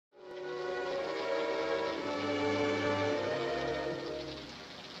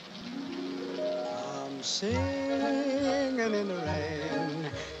I'm singing in the rain,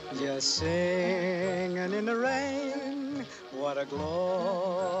 just singing in the rain. What a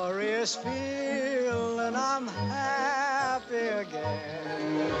glorious feeling, I'm happy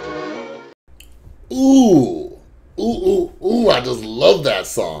again. Ooh, I just love that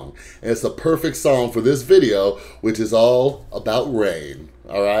song. And it's the perfect song for this video, which is all about rain,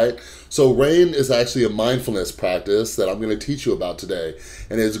 all right? So rain is actually a mindfulness practice that I'm gonna teach you about today.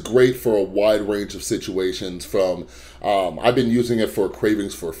 And it's great for a wide range of situations from, I've been using it for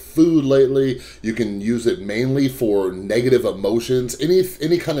cravings for food lately. You can use it mainly for negative emotions,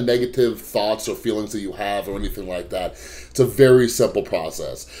 any kind of negative thoughts or feelings that you have or anything like that. It's a very simple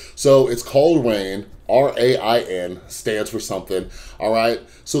process. So it's called R.A.I.N, R-A-I-N, stands for something, all right?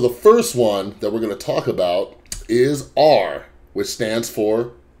 So the first one that we're gonna talk about is R, which stands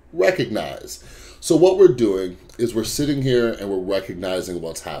for recognize. So what we're doing is we're sitting here and we're recognizing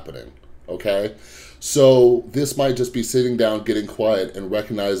what's happening, okay? So this might just be sitting down, getting quiet, and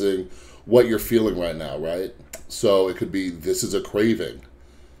recognizing what you're feeling right now, right? So it could be, this is a craving.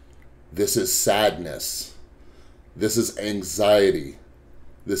 This is sadness. This is anxiety.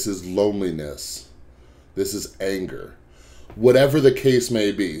 This is loneliness. This is anger. Whatever the case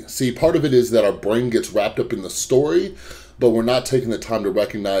may be. See, part of it is that our brain gets wrapped up in the story, but we're not taking the time to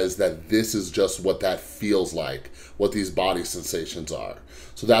recognize that this is just what that feels like, what these body sensations are.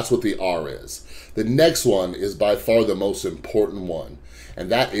 So that's what the R is. The next one is by far the most important one, and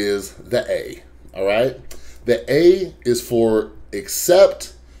that is the A, all right? The A is for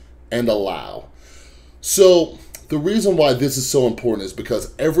accept and allow. So the reason why this is so important is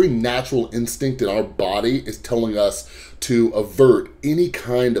because every natural instinct in our body is telling us to avert any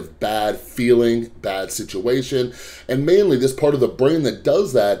kind of bad feeling, bad situation. And mainly this part of the brain that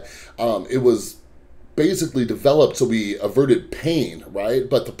does that, it was basically developed so we averted pain, right?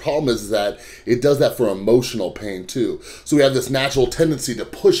 But the problem is that it does that for emotional pain too. So we have this natural tendency to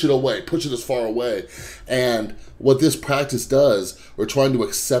push it away, push it as far away. And what this practice does, we're trying to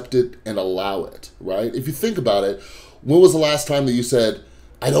accept it and allow it, right? If you think about it, when was the last time that you said,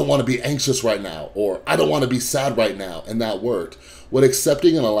 I don't want to be anxious right now, or I don't want to be sad right now, and that worked? What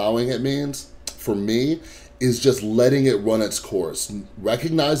accepting and allowing it means, for me, is just letting it run its course,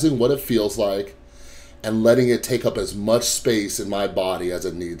 recognizing what it feels like, and letting it take up as much space in my body as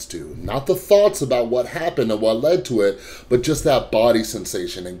it needs to. Not the thoughts about what happened and what led to it, but just that body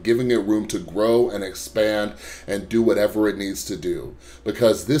sensation and giving it room to grow and expand and do whatever it needs to do.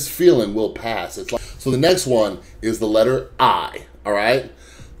 Because this feeling will pass. So the next one is the letter I, all right?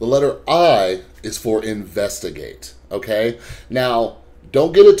 The letter I is for investigate, okay? Now,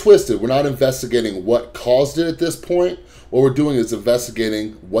 don't get it twisted. We're not investigating what caused it at this point. What we're doing is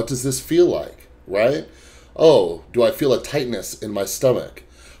investigating, what does this feel like? Right? Oh, do I feel a tightness in my stomach?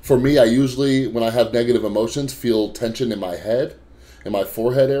 For me, I usually, when I have negative emotions, feel tension in my head, in my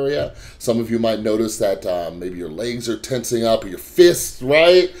forehead area. Some of you might notice that maybe your legs are tensing up, or your fists,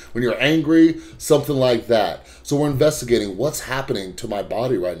 right? When you're angry, something like that. So we're investigating what's happening to my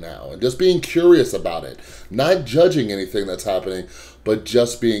body right now and just being curious about it. Not judging anything that's happening, but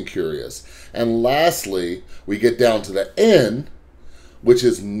just being curious. And lastly, we get down to the N, which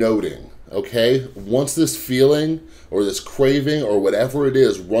is noting. Okay, once this feeling or this craving or whatever it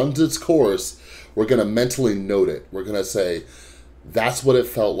is runs its course, we're gonna mentally note it. We're gonna say, that's what it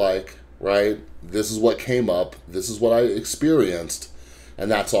felt like, right? This is what came up, this is what I experienced,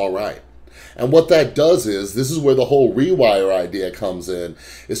 and that's all right. And what that does is, this is where the whole rewire idea comes in.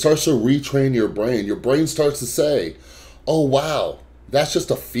 It starts to retrain your brain. Your brain starts to say, oh wow, that's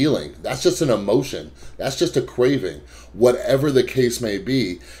just a feeling. That's just an emotion. That's just a craving, whatever the case may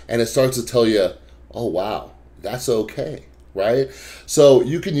be. And it starts to tell you, oh, wow, that's okay, right? So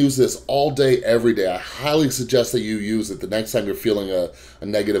you can use this all day, every day. I highly suggest that you use it the next time you're feeling a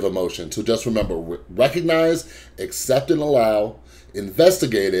negative emotion. So just remember, recognize, accept and allow,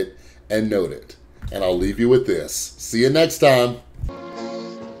 investigate it, and note it. And I'll leave you with this. See you next time.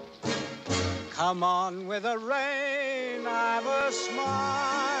 Come on with the rain, I've a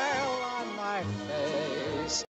smile.